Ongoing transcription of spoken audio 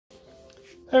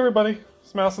Hey everybody,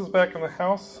 Smouse is back in the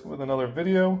house with another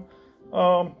video.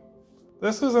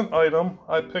 This is an item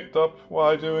I picked up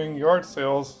while doing yard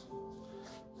sales,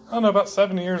 I don't know, about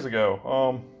 7 years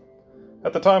ago.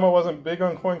 At the time I wasn't big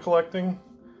on coin collecting.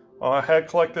 I had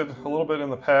collected a little bit in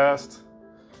the past.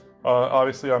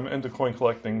 Obviously I'm into coin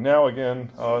collecting now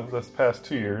again, this past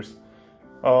 2 years.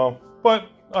 But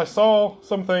I saw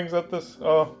some things at this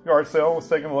yard sale, was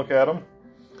taking a look at them,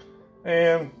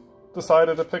 and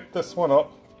decided to pick this one up.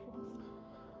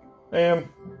 And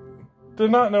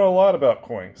did not know a lot about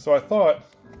coins, so I thought,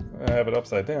 I have it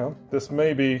upside down, this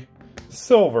may be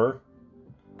silver,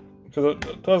 because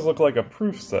it does look like a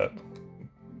proof set.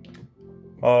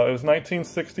 It was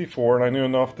 1964, and I knew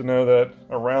enough to know that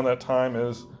around that time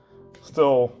is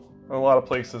still, in a lot of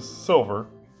places, silver.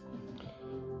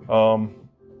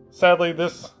 Sadly,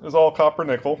 this is all copper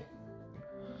nickel,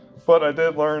 but I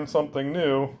did learn something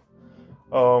new.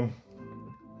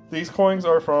 These coins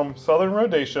are from southern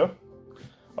Rhodesia,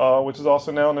 which is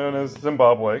also now known as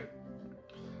Zimbabwe.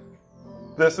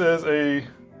 This is a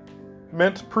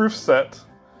mint proof set,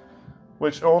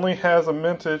 which only has a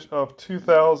mintage of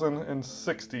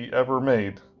 2060 ever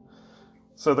made.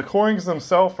 So the coins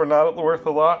themselves are not worth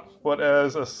a lot, but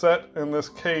as a set in this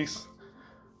case,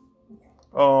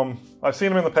 I've seen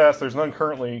them in the past. There's none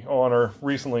currently on or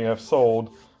recently have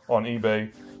sold on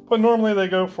eBay, but normally they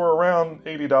go for around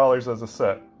 $80 as a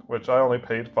set, which I only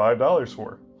paid $5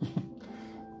 for.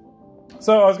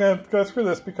 So I was going to go through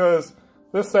this because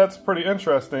this set's pretty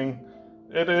interesting.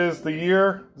 It is the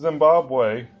year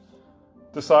Zimbabwe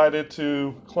decided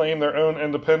to claim their own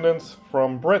independence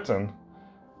from Britain,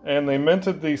 and they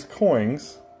minted these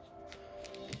coins.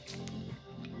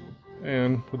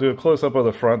 And we'll do a close-up of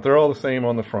the front. They're all the same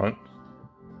on the front.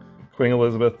 Queen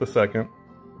Elizabeth II.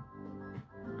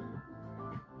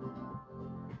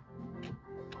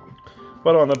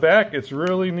 But on the back, it's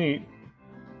really neat,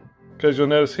 because you'll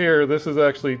notice here, this is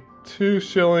actually 2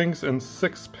 shillings and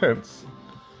 6 pence.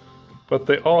 But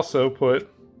they also put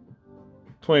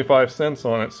 25 cents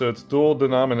on it, so it's dual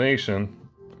denomination.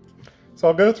 So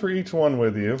I'll go through each one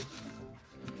with you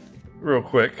real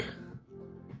quick.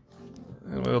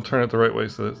 And we'll turn it the right way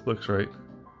so it looks right.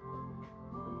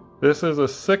 This is a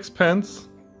 6 pence,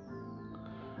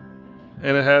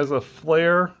 and it has a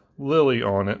flare lily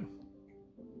on it.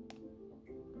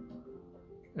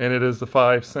 And it is the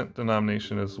 5-cent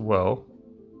denomination as well.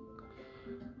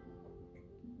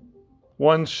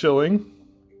 1 shilling,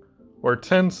 or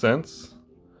 10 cents,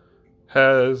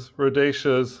 has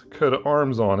Rhodesia's coat of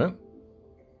arms on it.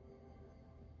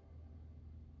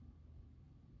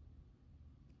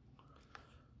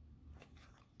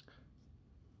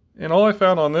 And all I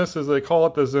found on this is they call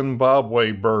it the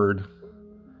Zimbabwe bird.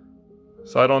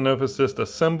 So I don't know if it's just a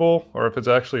symbol or if it's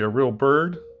actually a real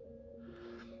bird.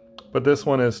 But this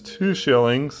one is 2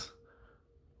 shillings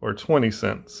or 20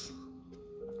 cents.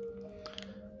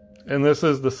 And this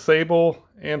is the Sable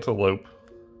Antelope.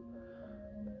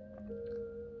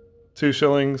 2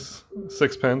 shillings,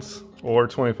 6 pence, or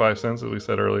 25 cents as we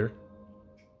said earlier.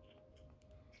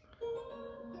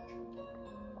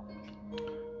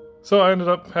 So I ended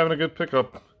up having a good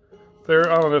pickup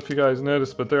there. I don't know if you guys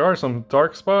noticed, but there are some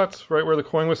dark spots right where the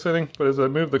coin was sitting. But as I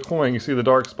move the coin, you see the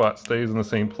dark spot stays in the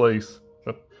same place.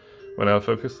 Went out of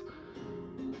focus.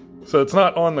 So it's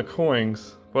not on the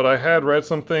coins, but I had read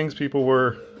some things. People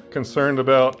were concerned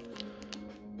about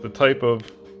the type of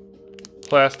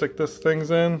plastic this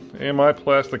thing's in, and my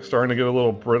plastic's starting to get a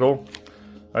little brittle.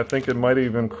 I think it might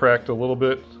even cracked a little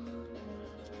bit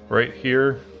right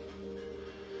here.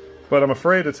 But I'm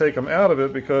afraid to take them out of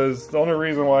it because the only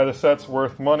reason why the set's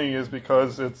worth money is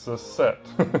because it's a set.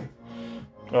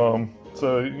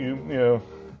 So you know,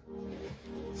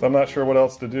 so I'm not sure what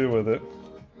else to do with it.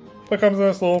 But it comes in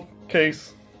this little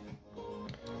case.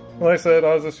 Like I said,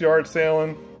 I was just yard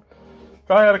sailing.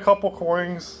 I had a couple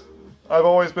coins. I've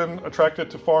always been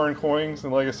attracted to foreign coins,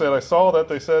 and like I said, I saw that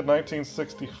they said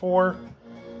 1964.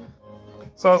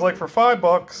 So I was like, for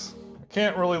 $5, I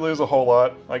can't really lose a whole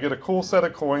lot. I get a cool set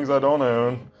of coins I don't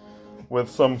own, with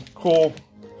some cool,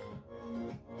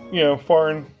 you know,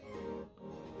 foreign,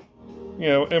 you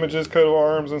know, images, coat of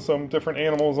arms, and some different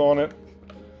animals on it.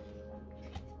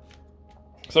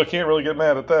 So I can't really get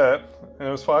mad at that. And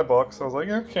it was $5. I was like,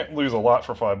 yeah, can't lose a lot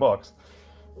for $5.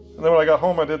 And then when I got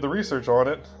home, I did the research on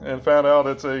it and found out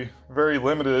it's a very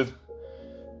limited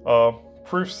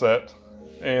proof set,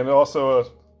 and also a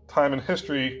time in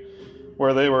history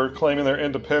where they were claiming their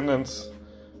independence.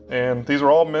 And these were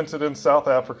all minted in South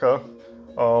Africa.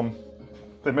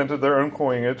 They minted their own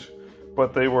coinage,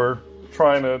 but they were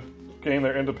trying to gain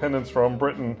their independence from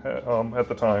Britain at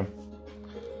the time.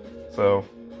 So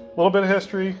little bit of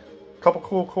history, a couple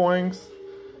cool coins.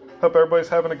 Hope everybody's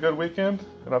having a good weekend,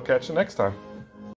 and I'll catch you next time.